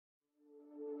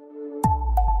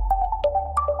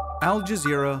Al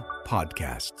Jazeera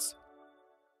Podcasts.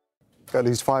 At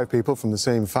least 5 people from the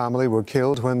same family were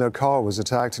killed when their car was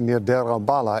attacked near Deir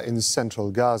al-Balah in central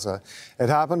Gaza. It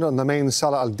happened on the main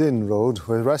Salah al-Din road,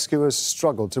 where rescuers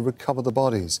struggled to recover the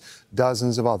bodies.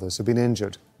 Dozens of others have been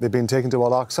injured. They've been taken to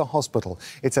Al-Aqsa Hospital.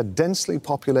 It's a densely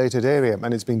populated area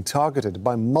and it's been targeted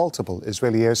by multiple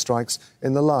Israeli airstrikes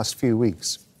in the last few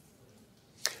weeks.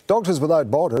 Doctors Without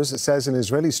Borders says an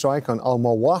Israeli strike on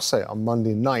Al-Mawasi on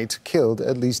Monday night killed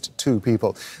at least 2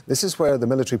 people. This is where the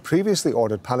military previously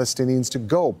ordered Palestinians to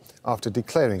go after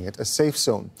declaring it a safe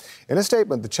zone. In a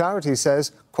statement, the charity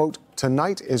says, quote,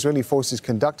 "Tonight, Israeli forces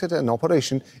conducted an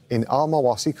operation in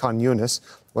Al-Mawasi Khan Yunis,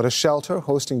 where a shelter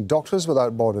hosting Doctors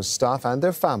Without Borders staff and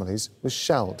their families was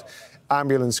shelled.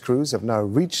 Ambulance crews have now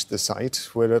reached the site,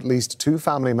 where at least 2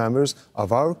 family members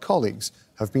of our colleagues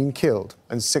have been killed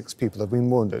and 6 people have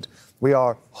been wounded. We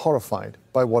are horrified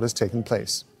by what has taken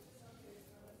place."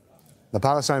 The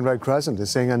Palestine Red Crescent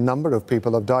is saying a number of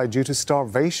people have died due to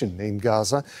starvation in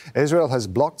Gaza. Israel has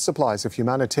blocked supplies of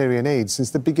humanitarian aid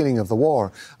since the beginning of the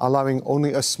war, allowing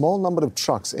only a small number of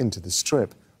trucks into the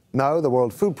strip. Now, the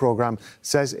World Food Programme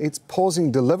says it's pausing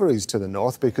deliveries to the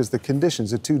north because the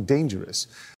conditions are too dangerous.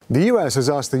 The US has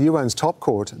asked the UN's top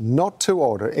court not to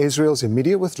order Israel's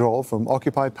immediate withdrawal from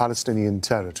occupied Palestinian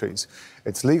territories.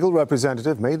 Its legal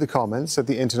representative made the comments at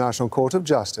the International Court of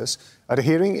Justice at a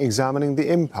hearing examining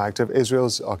the impact of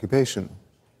Israel's occupation.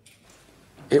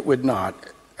 It would not,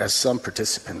 as some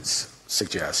participants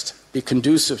suggest, be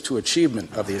conducive to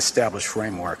achievement of the established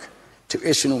framework to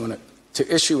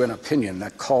issue an opinion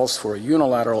that calls for a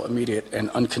unilateral, immediate, and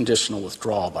unconditional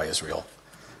withdrawal by Israel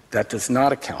that does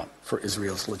not account for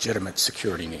Israel's legitimate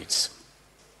security needs.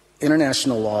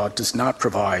 International law does not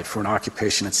provide for an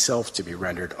occupation itself to be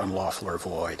rendered unlawful or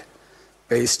void,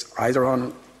 based either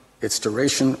on its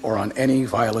duration or on any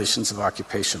violations of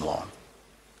occupation law.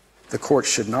 The court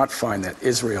should not find that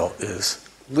Israel is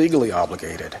legally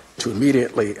obligated to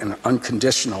immediately and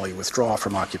unconditionally withdraw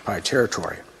from occupied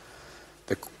territory.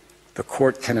 The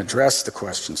court can address the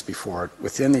questions before it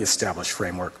within the established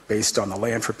framework based on the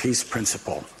Land for Peace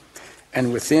principle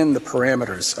and within the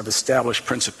parameters of established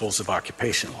principles of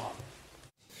occupation law.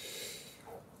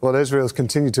 Well, Israel's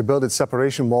continued to build its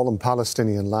separation wall on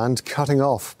Palestinian land, cutting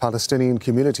off Palestinian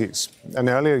communities. An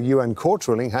earlier UN court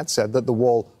ruling had said that the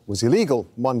wall was illegal.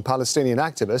 One Palestinian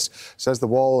activist says the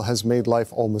wall has made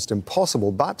life almost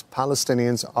impossible, but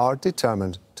Palestinians are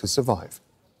determined to survive.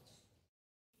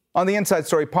 On the Inside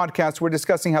Story podcast, we're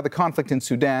discussing how the conflict in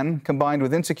Sudan, combined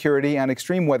with insecurity and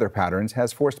extreme weather patterns,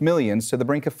 has forced millions to the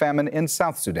brink of famine in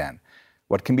South Sudan.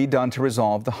 What can be done to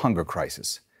resolve the hunger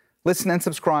crisis? Listen and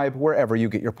subscribe wherever you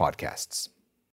get your podcasts.